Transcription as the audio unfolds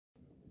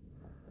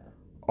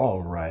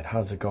Alright,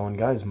 how's it going,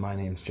 guys? My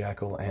name's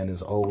Jackal, and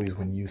as always,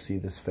 when you see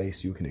this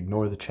face, you can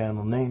ignore the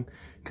channel name,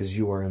 because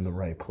you are in the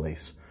right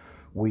place.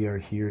 We are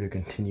here to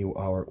continue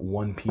our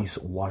One Piece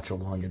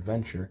watch-along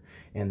adventure,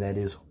 and that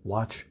is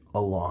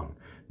watch-along,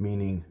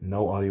 meaning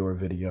no audio or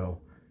video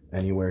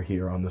anywhere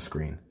here on the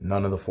screen.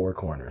 None of the four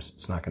corners.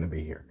 It's not going to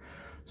be here.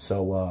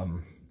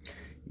 So,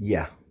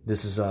 yeah,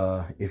 this is,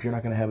 if you're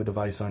not going to have a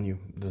device on you,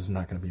 this is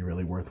not going to be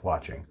really worth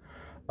watching.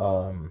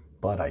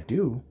 But I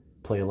do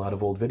play a lot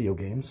of old video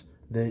games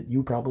that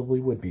you probably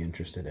would be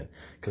interested in.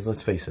 Because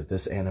let's face it,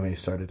 this anime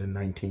started in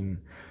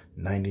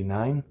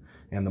 1999,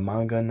 and the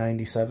manga in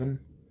 97.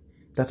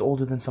 That's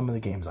older than some of the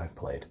games I've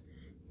played.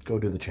 Go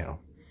to the channel.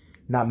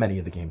 Not many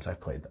of the games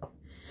I've played, though.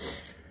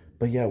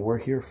 But yeah, we're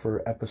here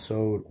for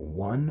episode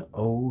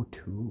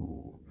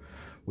 102.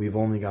 We've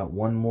only got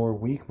one more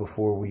week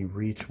before we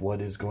reach what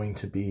is going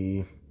to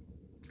be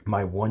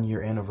my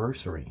 1-year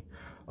anniversary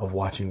of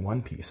watching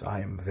One Piece.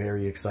 I am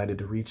very excited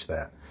to reach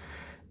that.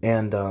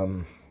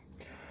 And,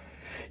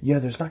 yeah,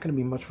 there's not going to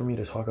be much for me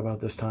to talk about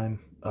this time,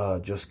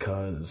 just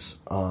because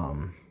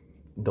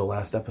the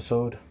last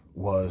episode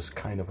was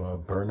kind of a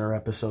burner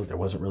episode. There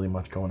wasn't really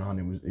much going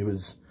on.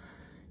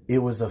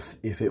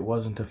 If it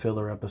wasn't a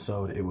filler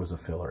episode, it was a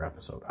filler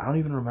episode. I don't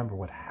even remember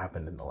what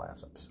happened in the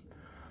last episode.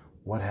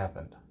 What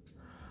happened?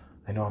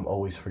 I know I'm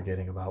always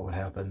forgetting about what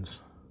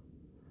happens.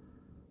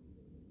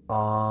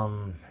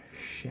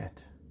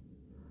 Shit.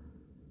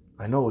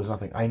 I know it was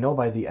nothing. I know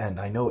by the end,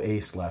 I know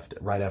Ace left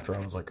right after.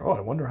 I was like, oh,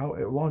 I wonder how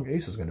long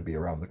Ace is going to be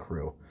around the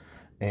crew.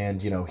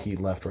 And, you know, he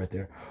left right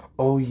there.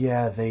 Oh,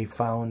 yeah, they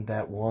found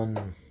that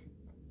one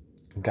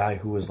guy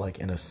who was like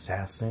an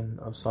assassin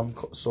of some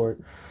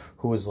sort,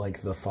 who was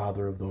like the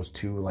father of those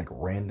two like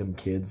random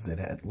kids that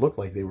had looked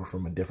like they were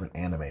from a different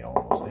anime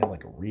almost. They had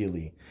like a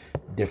really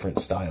different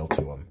style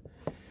to them.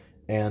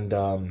 And,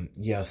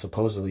 yeah,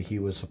 supposedly he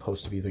was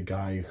supposed to be the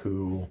guy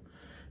who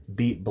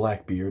beat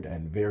Blackbeard,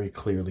 and very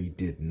clearly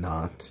did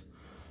not.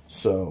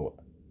 So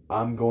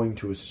I'm going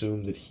to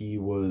assume that he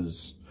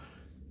was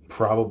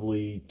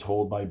probably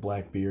told by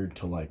Blackbeard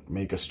to like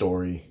make a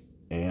story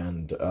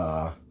and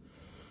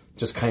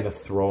just kind of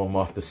throw him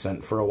off the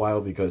scent for a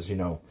while, because, you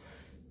know,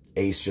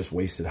 Ace just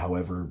wasted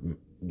however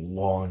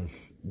long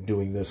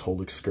doing this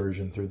whole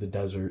excursion through the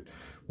desert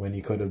when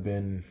he could have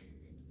been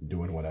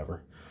doing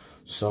whatever.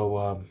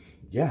 So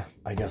yeah,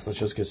 I guess let's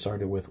just get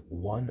started with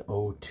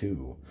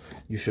 102.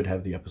 You should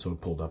have the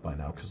episode pulled up by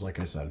now, because like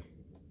I said,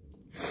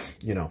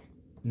 you know,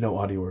 no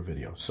audio or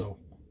video. So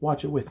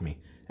watch it with me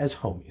as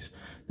homies.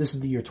 This is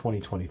the year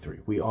 2023.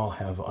 We all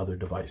have other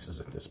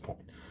devices at this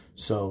point.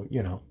 So,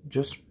 you know,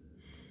 just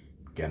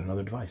get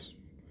another device.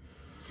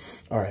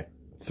 All right,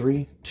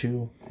 3,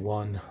 2,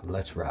 1,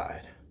 let's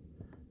ride.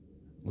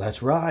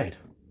 Let's ride.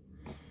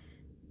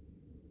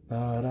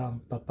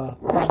 Ba-dum,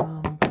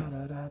 ba-ba-bum,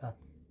 ba-da-da-da.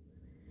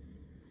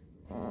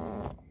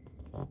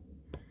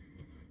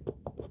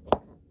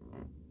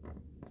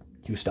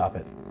 You stop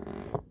it.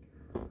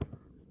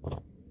 I'm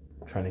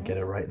trying to get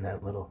it right in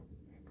that little,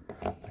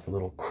 like a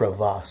little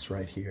crevasse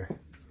right here.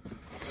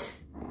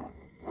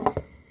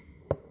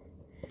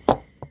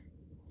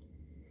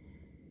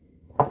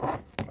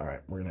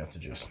 Alright, we're gonna have to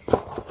just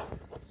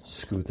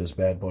scoot this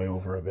bad boy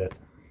over a bit.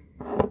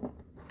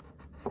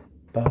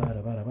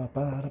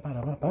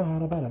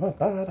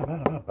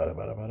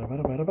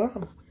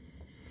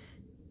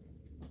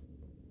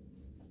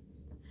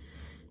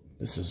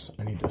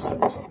 I need to set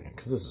this up again,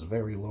 because this is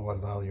very low on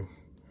volume.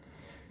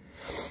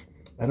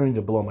 I don't need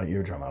to blow my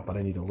eardrum out, but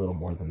I need a little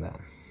more than that.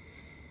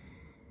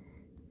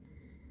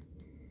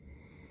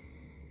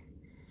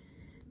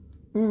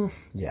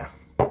 Yeah,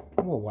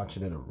 we'll watch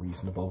it at a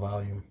reasonable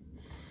volume.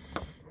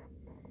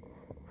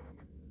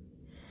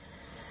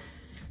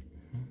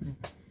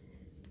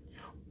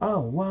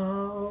 Oh,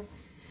 wow.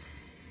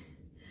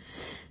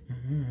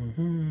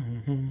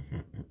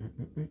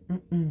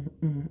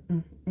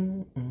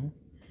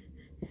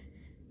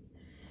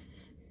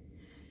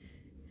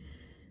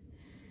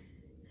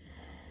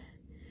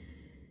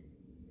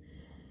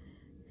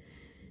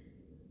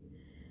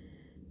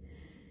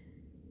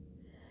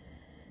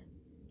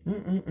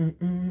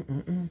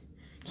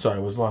 Sorry, I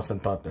was lost in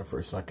thought there for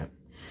a second.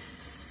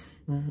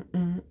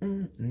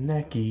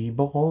 Necky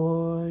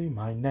boy,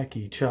 my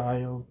necky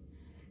child.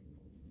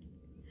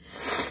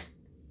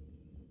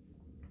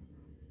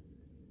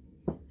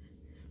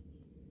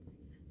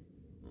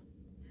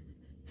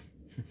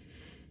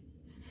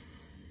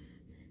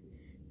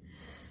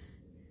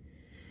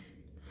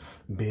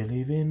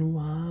 Believe in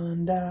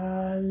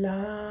Wonderland.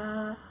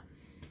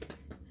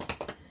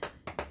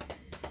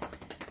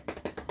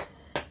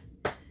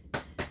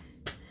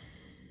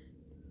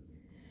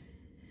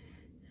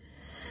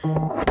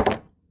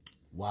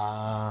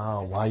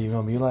 Wow, why you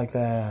gonna be like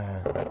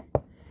that?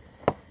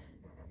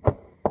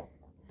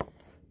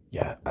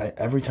 Yeah,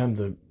 every time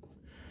the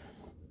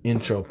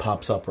intro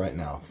pops up right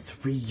now,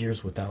 3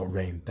 years without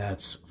rain,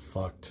 that's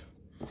fucked.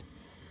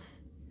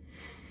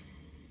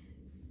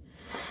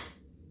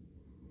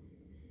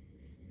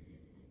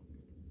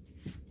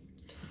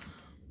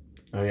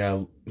 Oh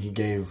yeah, he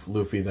gave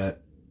Luffy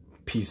that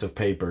piece of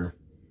paper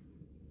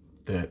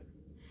that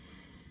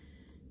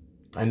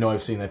I know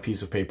I've seen that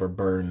piece of paper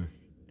burn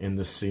in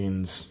the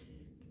scenes.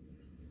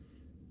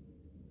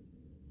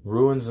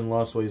 Ruins and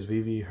lost ways,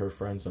 Vivi, her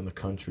friends, and the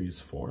country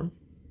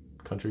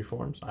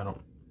forms. I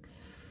don't.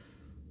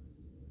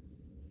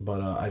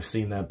 But I've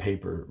seen that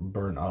paper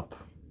burn up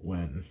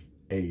when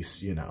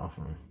Ace, you know,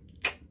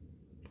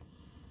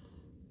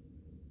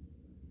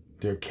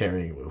 they're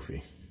carrying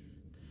Luffy.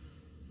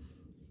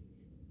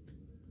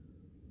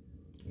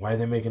 Why are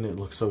they making it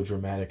look so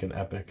dramatic and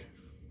epic?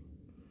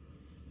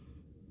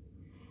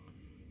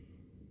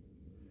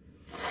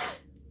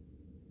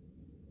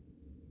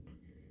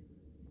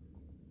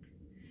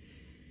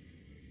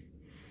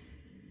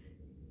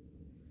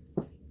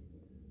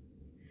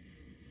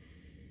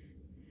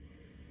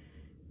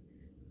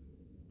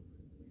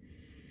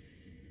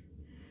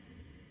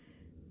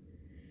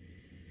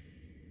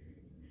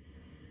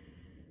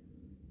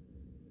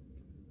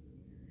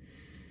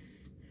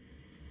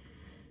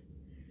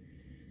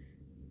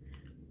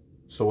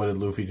 So what did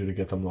Luffy do to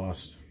get them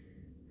lost?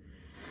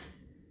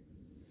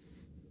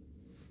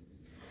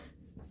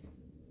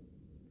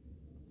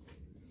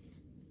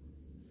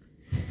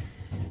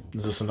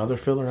 Is this another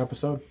filler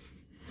episode?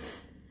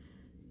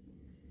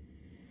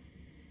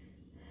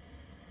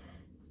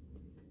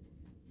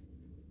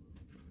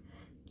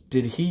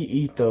 Did he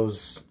eat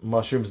those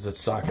mushrooms that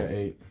Sokka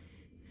ate?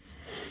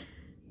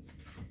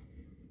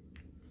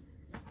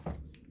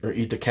 Or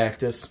eat the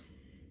cactus?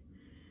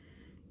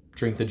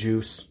 Drink the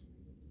juice?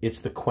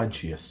 It's the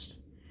quenchiest.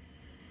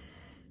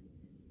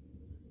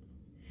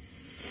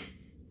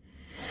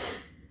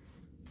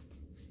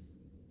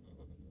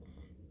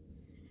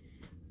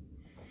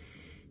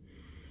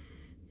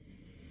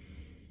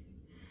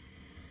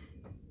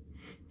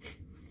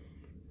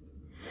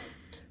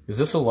 Is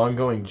this a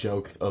long-going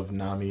joke of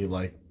Nami,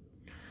 like,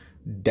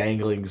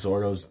 dangling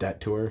Zoro's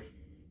debt to her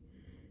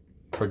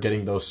for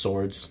getting those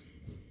swords?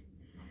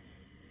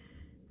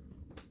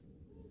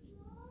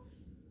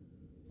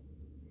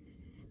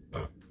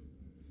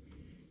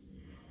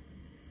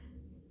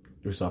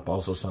 Usopp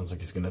also sounds like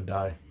he's gonna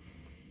die.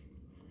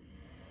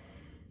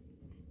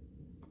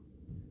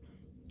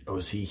 Oh,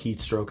 is he heat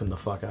stroking the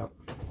fuck out?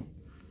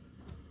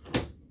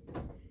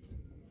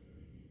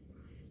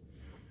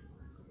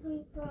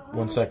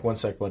 One sec,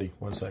 buddy.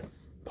 One sec.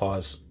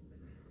 Pause.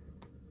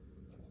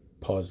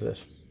 Pause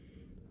this.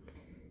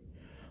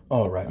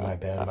 All right, my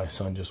bad. My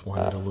son just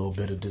wanted a little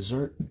bit of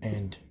dessert,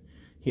 and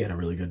he had a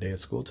really good day at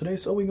school today,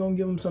 so we're gonna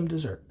give him some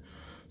dessert.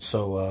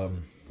 So,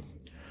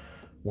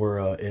 we're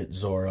at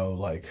Zoro,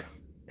 like,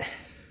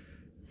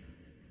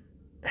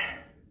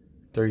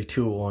 3,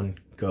 2, 1,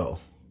 go.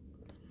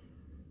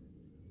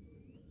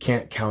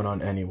 Can't count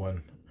on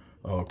anyone.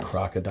 Oh,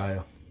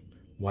 crocodile.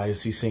 Why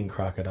is he saying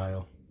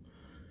crocodile?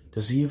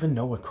 Does he even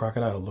know what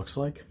crocodile looks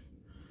like?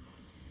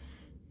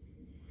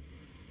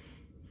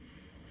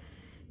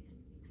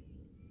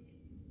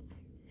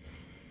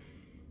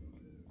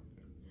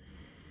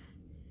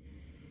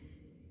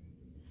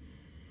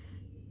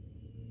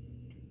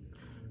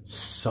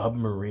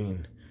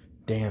 Submarine.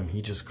 Damn,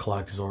 he just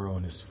clocked Zoro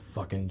in his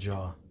fucking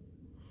jaw.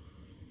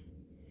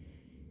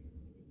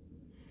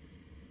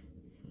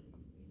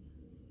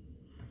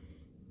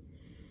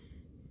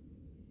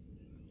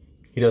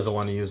 He doesn't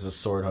want to use the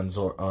sword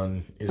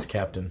on his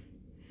captain.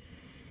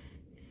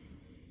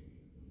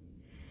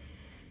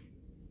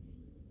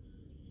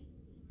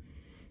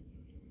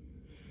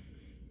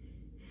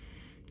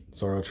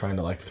 Zoro trying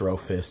to, like, throw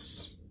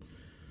fists.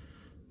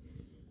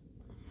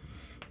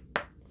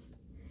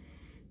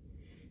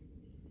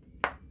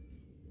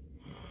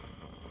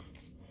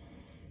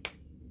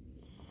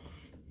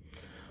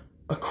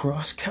 A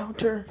cross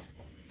counter?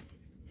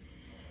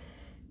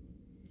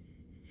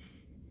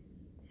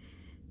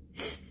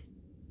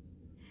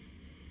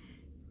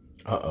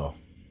 Uh-oh.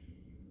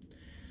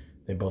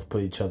 They both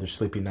put each other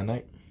sleeping at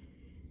night.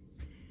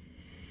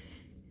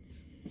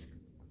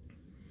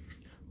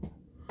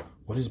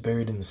 What is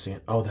buried in the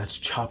sand? Oh, that's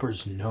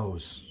Chopper's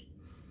nose.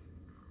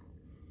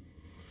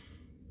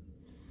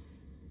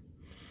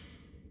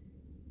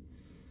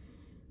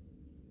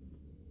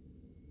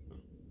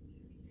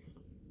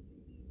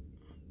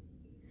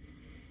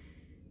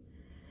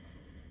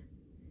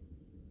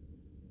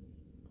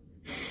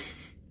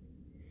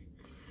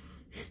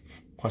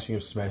 Watching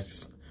him smack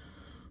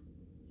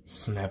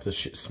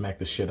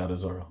the shit out of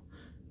Zoro.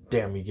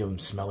 Damn, you give him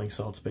smelling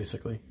salts,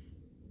 basically.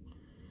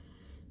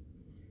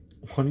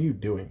 What are you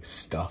doing,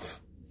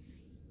 stuff?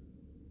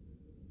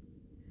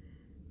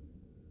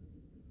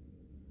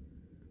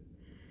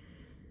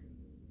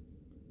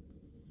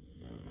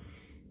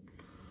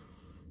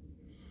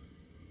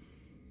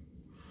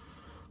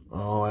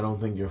 Oh, I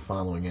don't think you're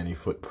following any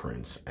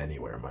footprints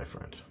anywhere, my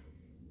friend.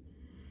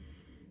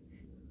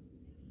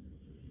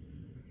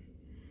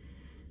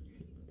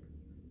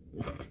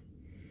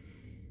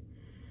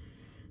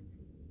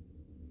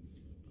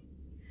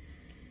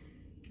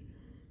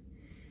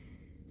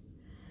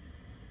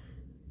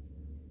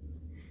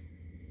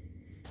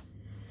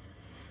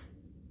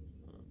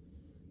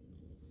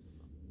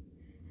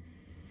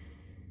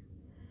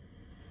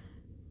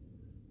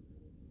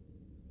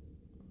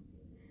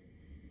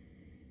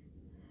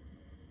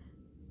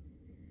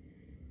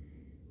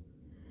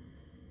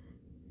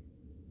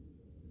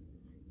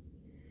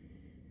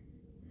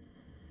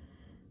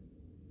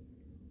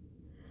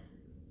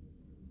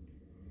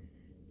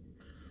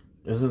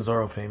 Isn't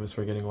Zoro famous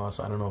for getting lost?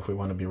 I don't know if we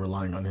want to be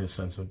relying on his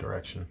sense of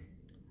direction.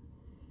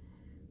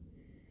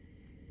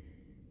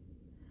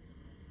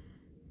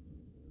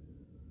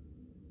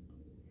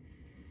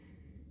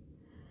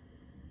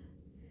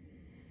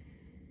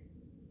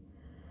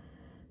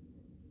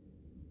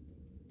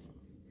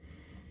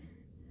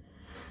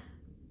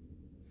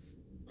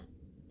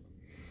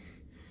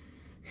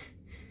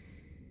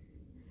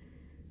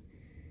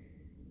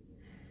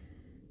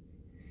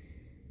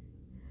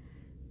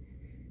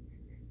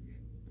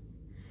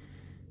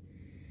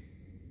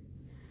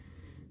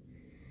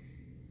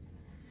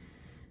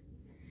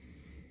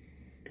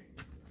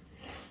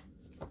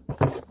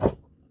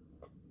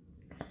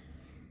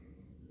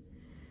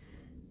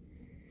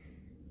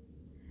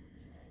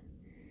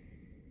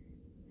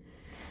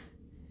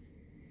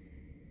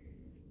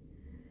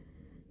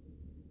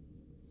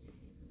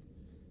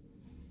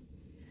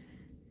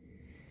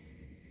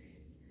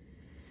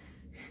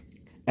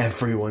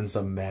 Everyone's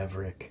a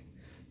maverick.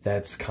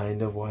 That's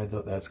kind of why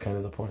that's kind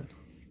of the point.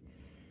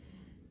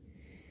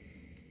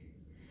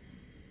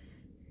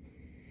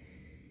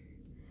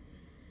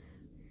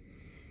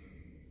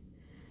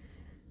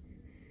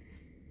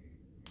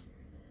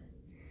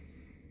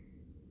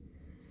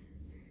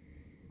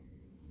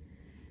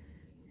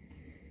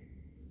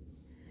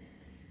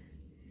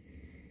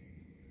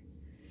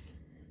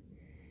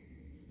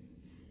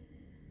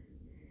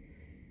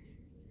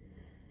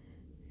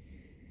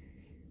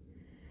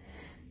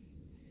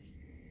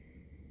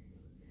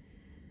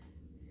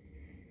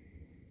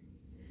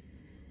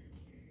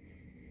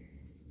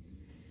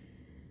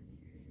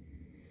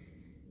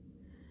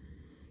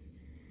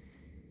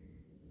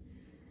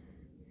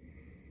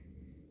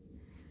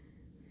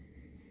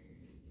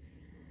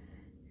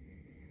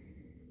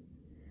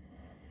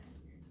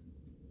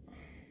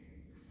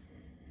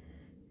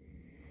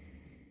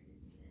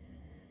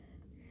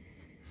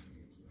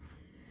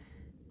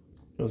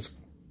 This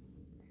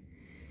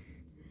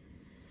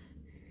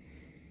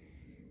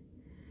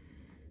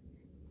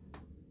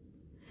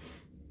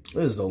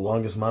is the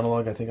longest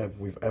monologue I think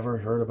we've ever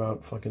heard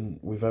about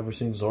we've ever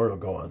seen Zoro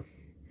go on.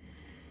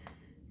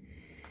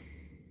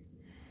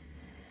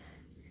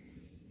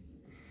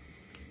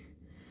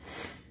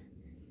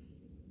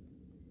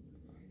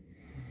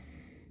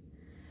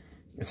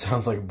 It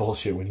sounds like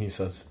bullshit when he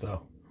says it,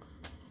 though.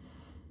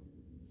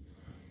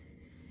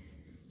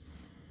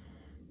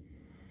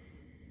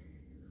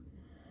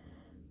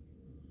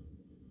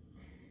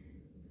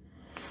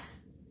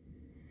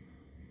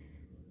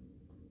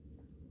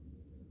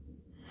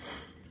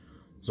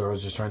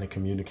 Zoro's just trying to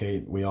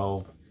communicate. We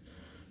all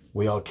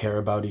care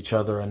about each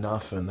other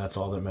enough, and that's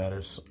all that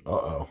matters.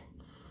 Uh-oh.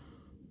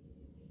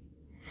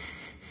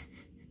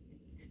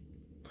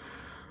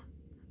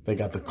 They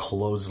got the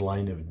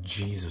clothesline of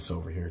Jesus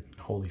over here.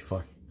 Holy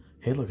fuck.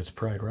 Hey, look, it's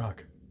Pride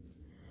Rock.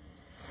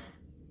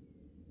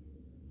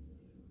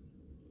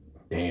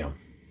 Damn.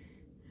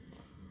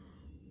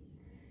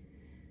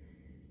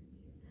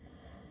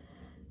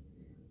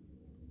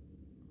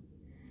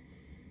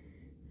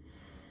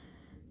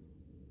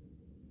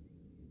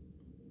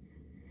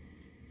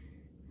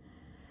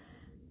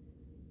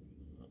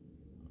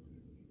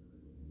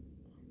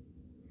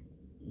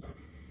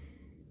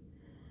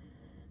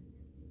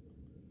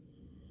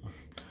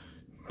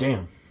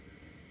 Damn.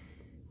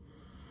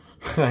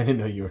 I didn't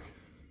know you were...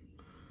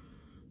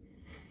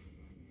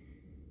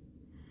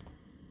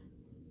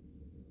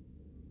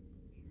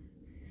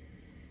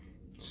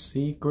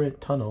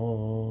 Secret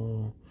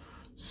tunnel.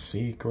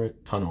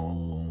 Secret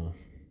tunnel.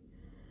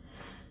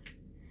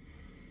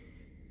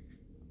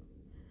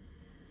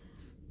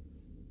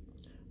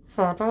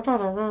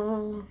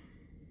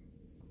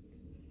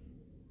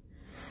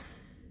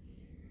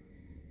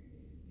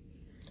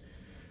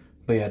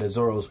 But yeah, to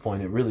Zoro's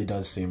point, it really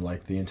does seem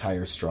like the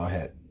entire Straw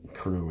Hat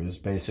crew is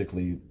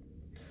basically...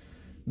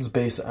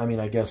 I mean,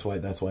 I guess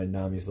that's why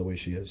Nami's the way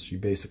she is. She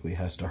basically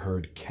has to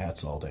herd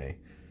cats all day.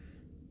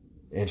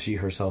 And she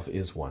herself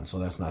is one, so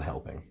that's not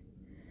helping.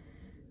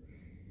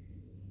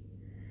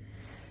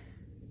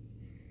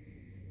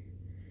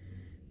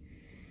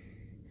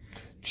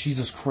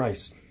 Jesus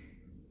Christ.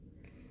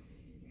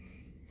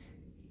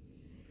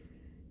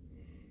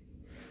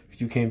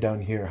 If you came down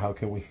here, how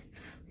can we...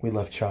 We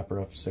left Chopper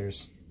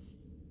upstairs.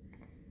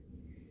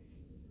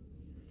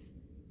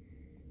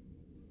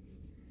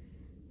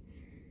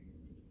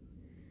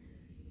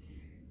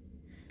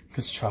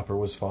 Because Chopper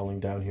was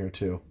falling down here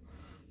too.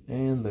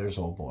 And there's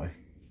old boy.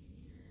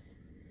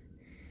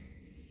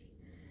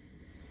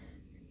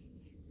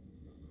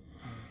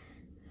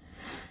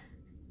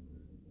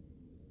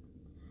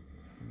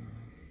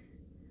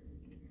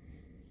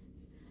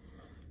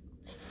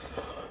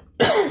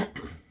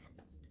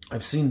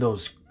 I've seen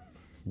those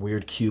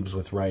weird cubes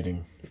with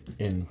writing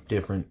in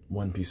different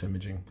One Piece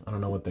imaging. I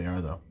don't know what they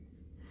are, though.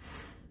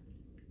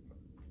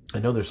 I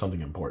know there's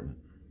something important.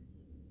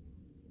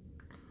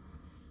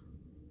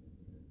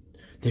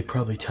 They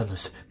probably tell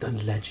us the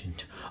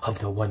legend of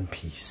the One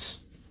Piece.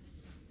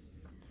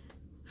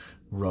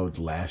 Road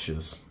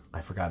Lashes.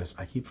 I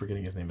keep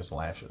forgetting his name is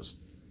Lashes.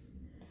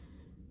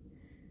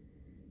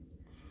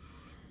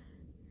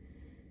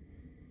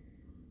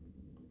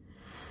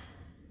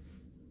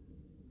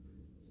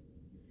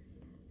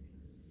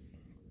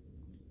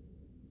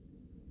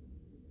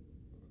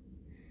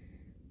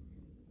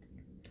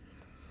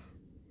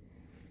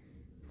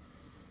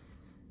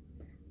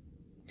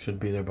 Should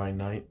be there by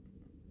night.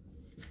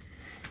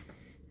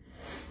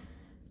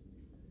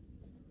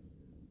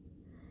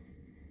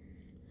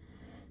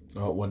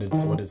 Oh, what did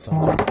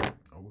Sanji?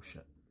 Oh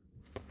shit.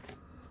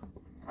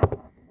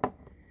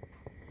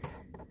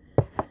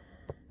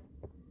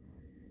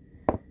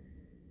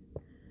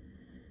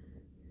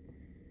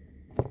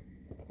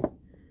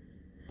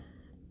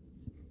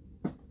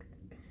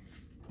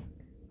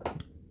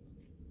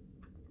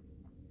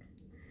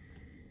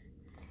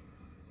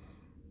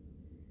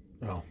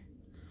 Oh.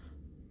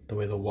 The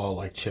way the wall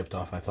like chipped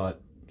off, I thought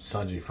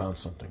Sanji found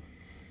something.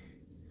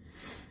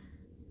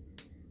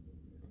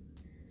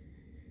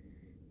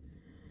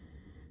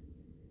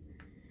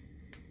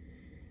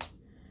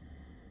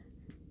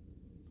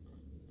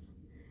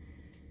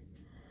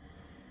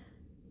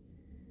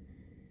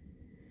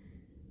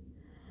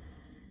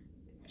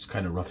 It's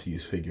kind of rough to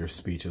use figure of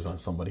speeches on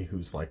somebody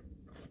whose like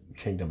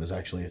kingdom is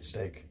actually at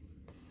stake.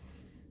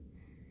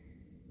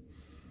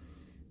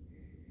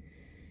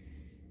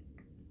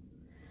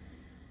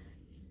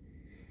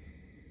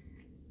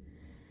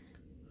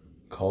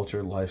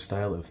 Culture,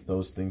 lifestyle, if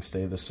those things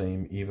stay the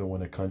same even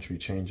when a country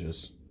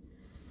changes.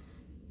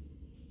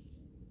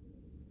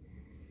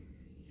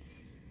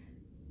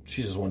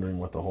 She's just wondering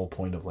what the whole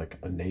point of like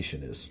a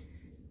nation is.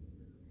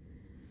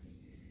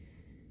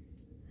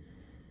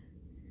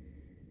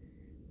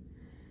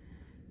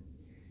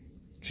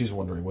 She's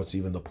wondering what's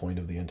even the point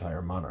of the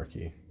entire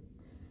monarchy.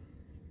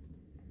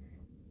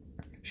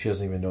 She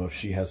doesn't even know if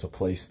she has a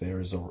place there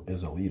as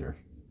a leader.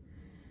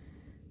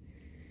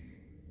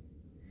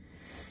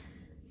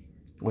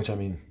 Which, I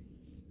mean,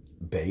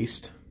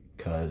 based,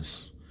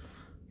 because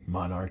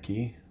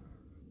monarchy,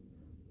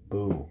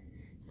 boo,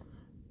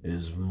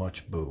 is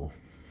much boo.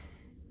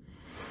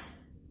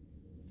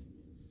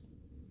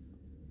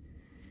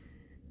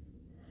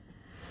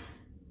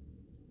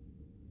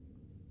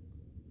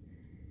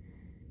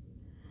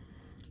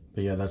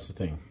 But yeah, that's the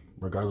thing.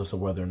 Regardless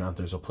of whether or not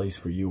there's a place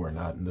for you or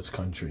not in this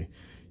country,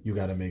 you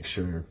got to make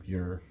sure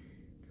you're...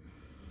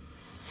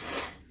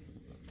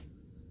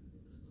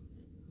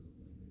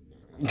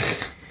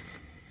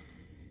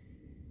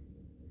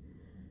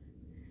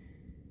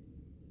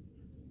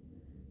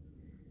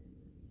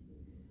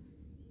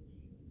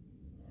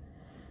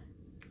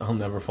 I'll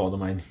never fall to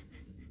my...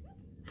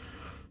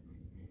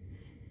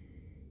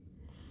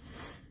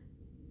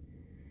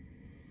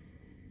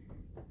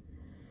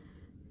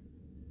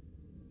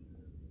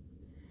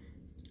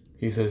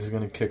 He says he's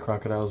going to kick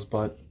Crocodile's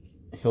butt.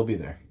 He'll be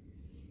there.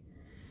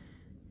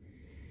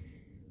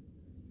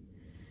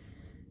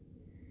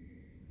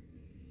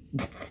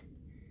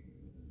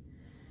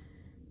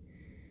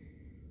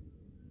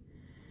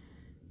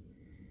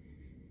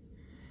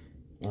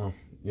 Well,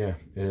 yeah,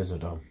 it is a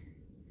dome.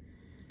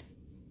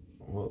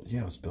 Well,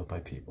 yeah, it was built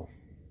by people.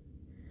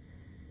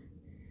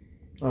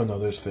 Oh, no,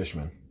 there's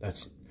fishmen.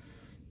 That's...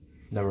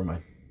 Never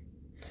mind.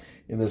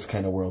 In this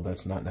kind of world,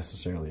 that's not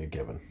necessarily a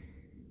given.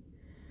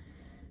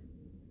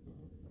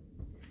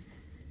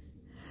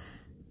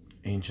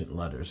 Ancient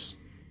letters.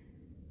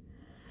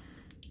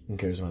 Who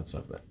cares about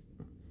stuff that...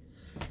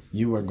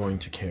 You are going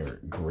to care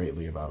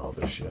greatly about all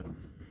this shit.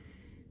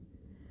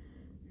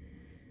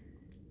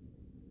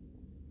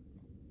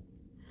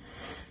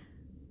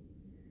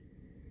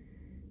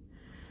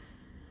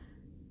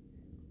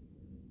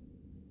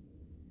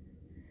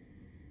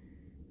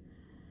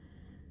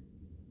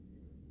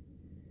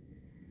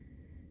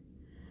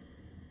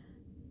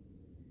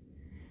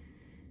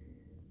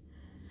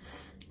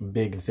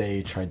 Big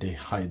They tried to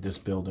hide this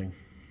building.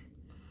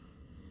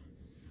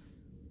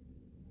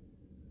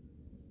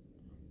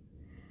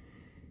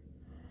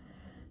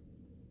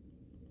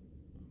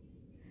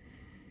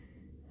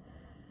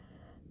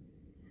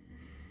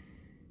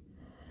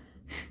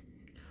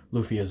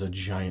 Luffy is a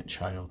giant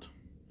child.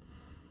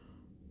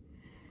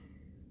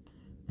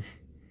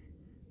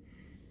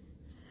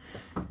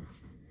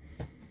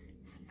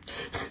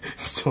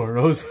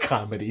 Zoro's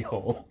comedy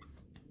hole.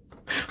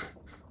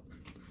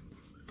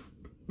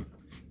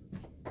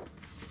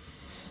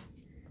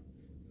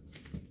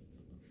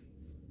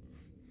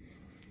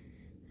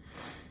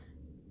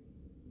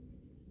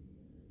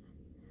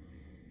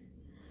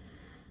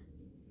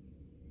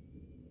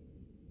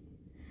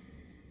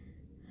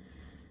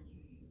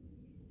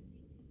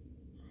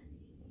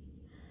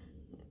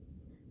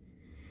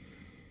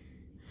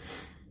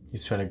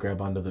 He's trying to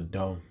grab onto the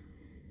dome.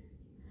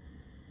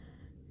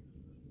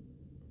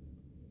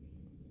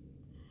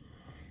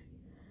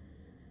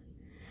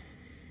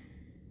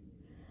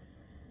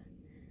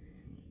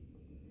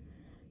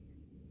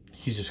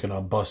 He's just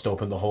gonna bust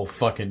open the whole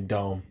fucking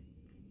dome.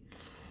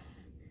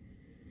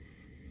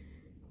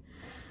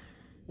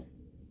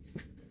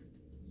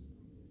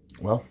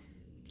 Well,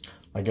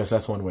 I guess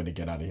that's one way to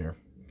get out of here.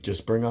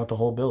 Just bring out the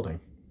whole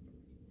building.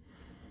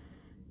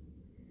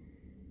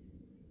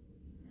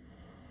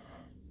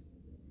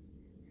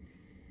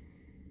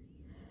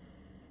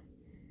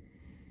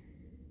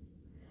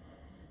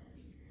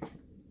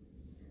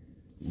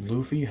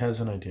 Luffy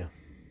has an idea.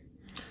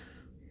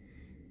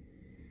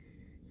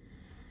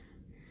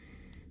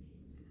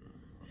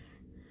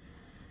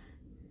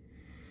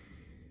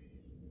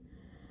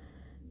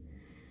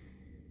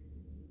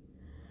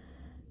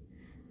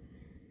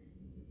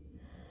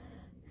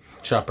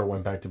 Chopper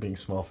went back to being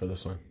small for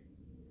this one.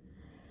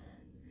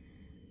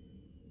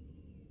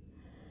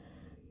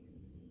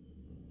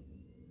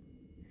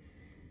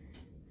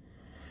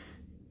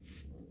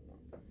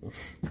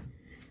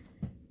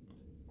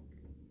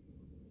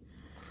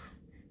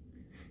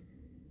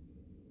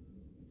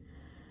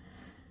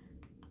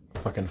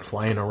 Fucking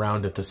flying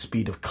around at the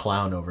speed of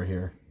clown over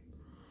here.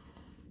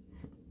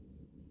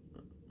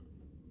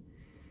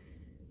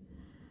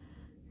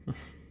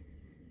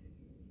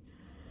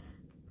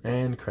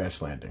 And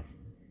crash landing.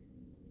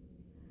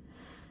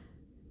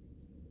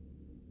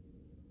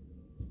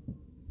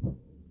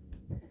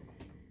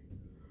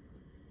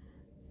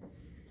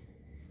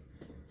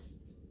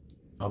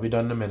 I'll be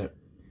done in a minute.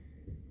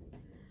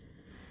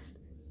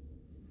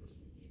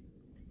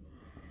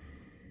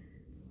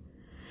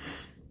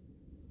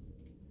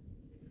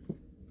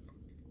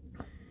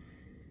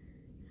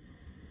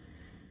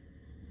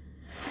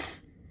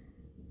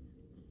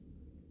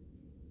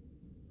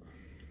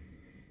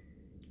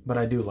 But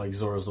I do like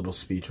Zoro's little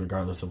speech,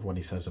 regardless of what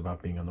he says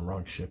about being on the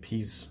wrong ship.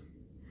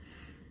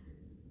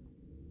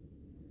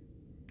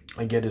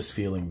 I get his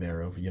feeling there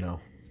of, you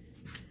know,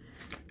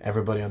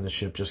 everybody on the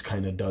ship just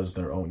kind of does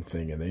their own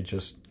thing, and they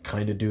just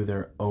kind of do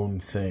their own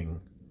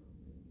thing,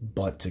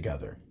 but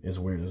together. As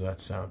weird as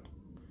that sound.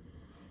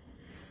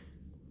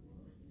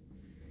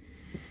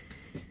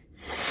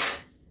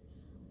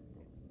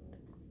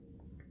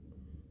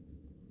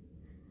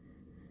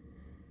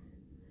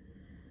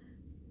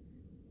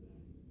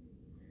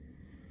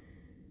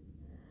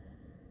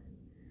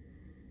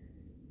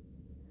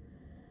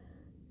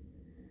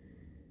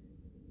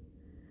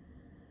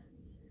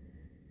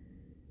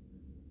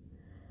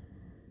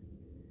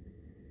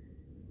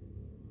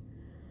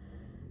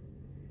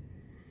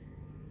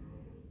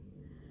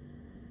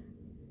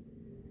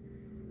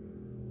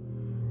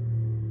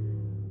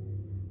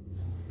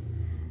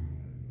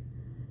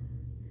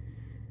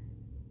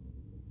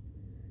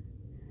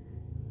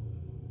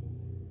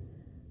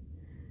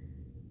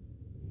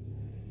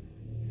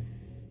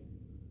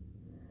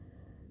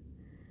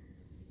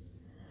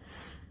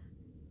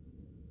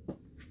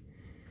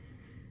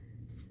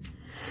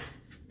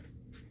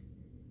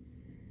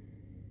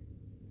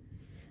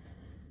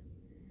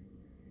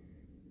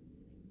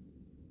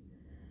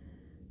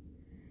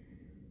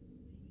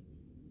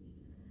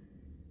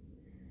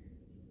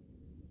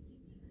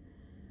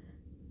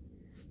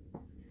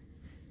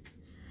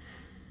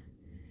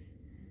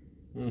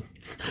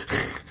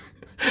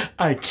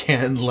 I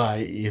can't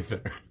lie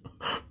either.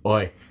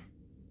 Oi.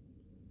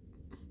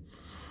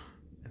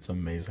 It's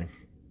amazing.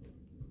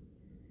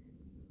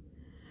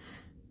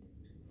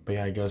 But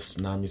yeah, I guess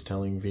Nami's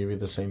telling Vivi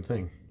the same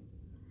thing.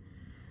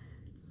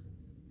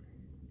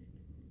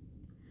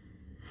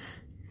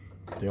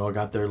 They all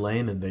got their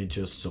lane and they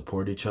just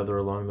support each other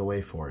along the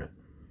way for it.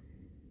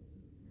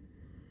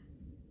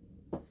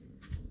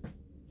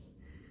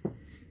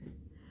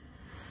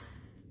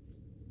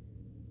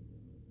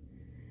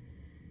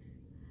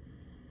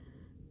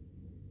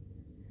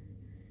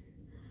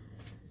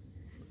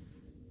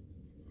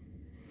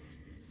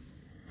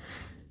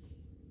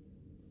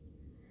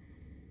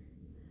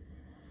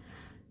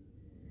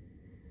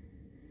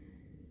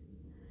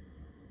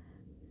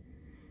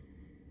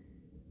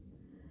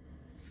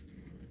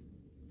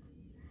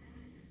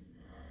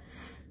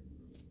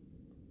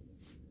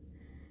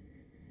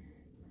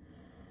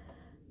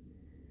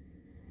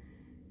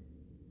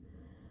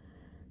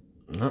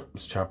 Oh,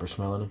 it's Chopper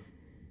smelling him.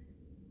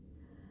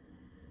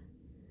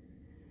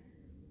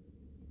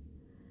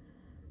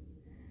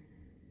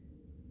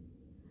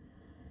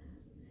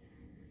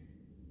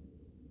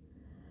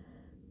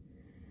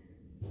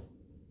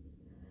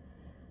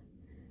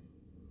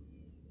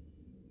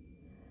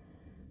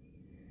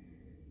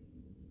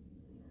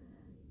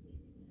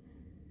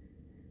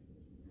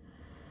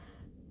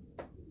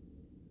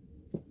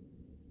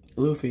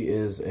 Luffy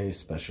is a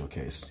special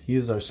case. He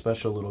is our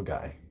special little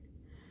guy.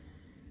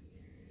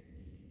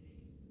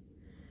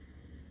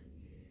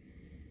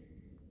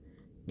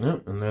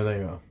 Yep, and there they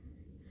go.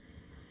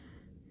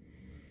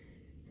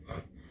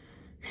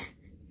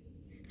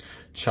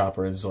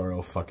 Chopper and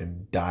Zoro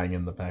fucking dying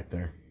in the back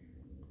there.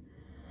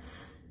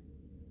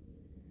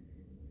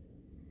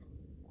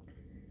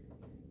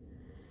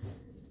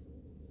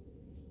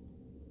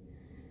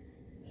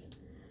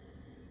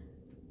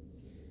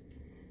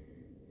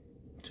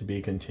 To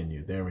be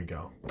continued. There we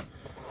go.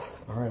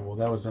 Alright, well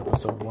that was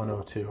episode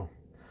 102.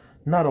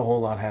 Not a whole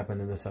lot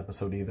happened in this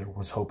episode either.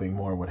 Was hoping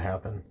more would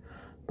happen.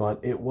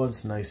 But it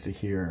was nice to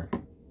hear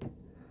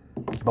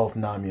both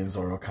Nami and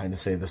Zoro kind of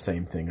say the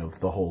same thing of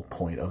the whole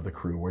point of the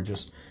crew, where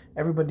just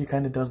everybody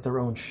kind of does their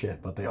own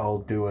shit, but they all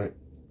do it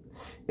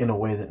in a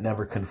way that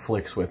never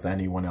conflicts with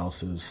anyone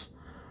else's.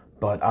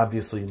 But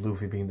obviously,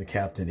 Luffy being the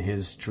captain,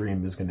 his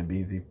dream is going to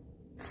be the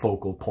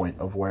focal point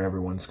of where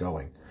everyone's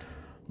going.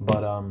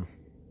 But,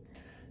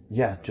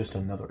 yeah, just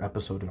another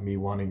episode of me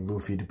wanting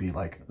Luffy to be,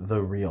 like,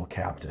 the real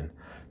captain.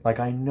 Like,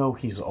 I know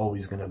he's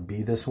always going to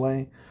be this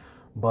way,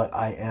 but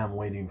I am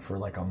waiting for,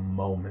 like, a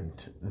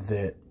moment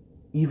that,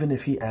 even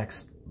if he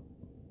acts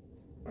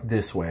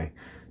this way,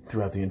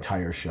 throughout the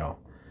entire show.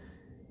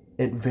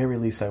 At very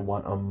least, I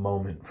want a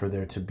moment for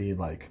there to be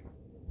like,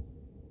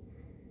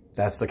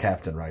 that's the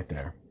captain right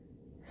there.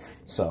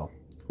 So,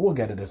 we'll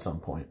get it at some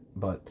point.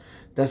 But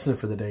that's it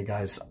for the day,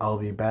 guys. I'll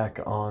be back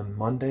on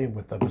Monday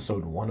with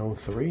episode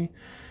 103.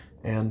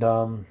 And,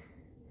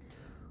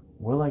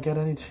 will I get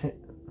any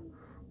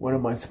what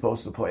am I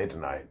supposed to play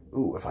tonight?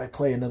 Ooh, if I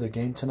play another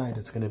game tonight,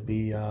 it's going to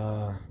be,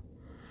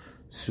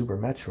 Super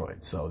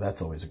Metroid. So,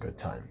 that's always a good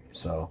time.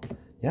 So,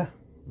 yeah,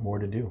 more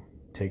to do.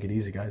 Take it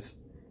easy, guys.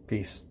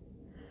 Peace.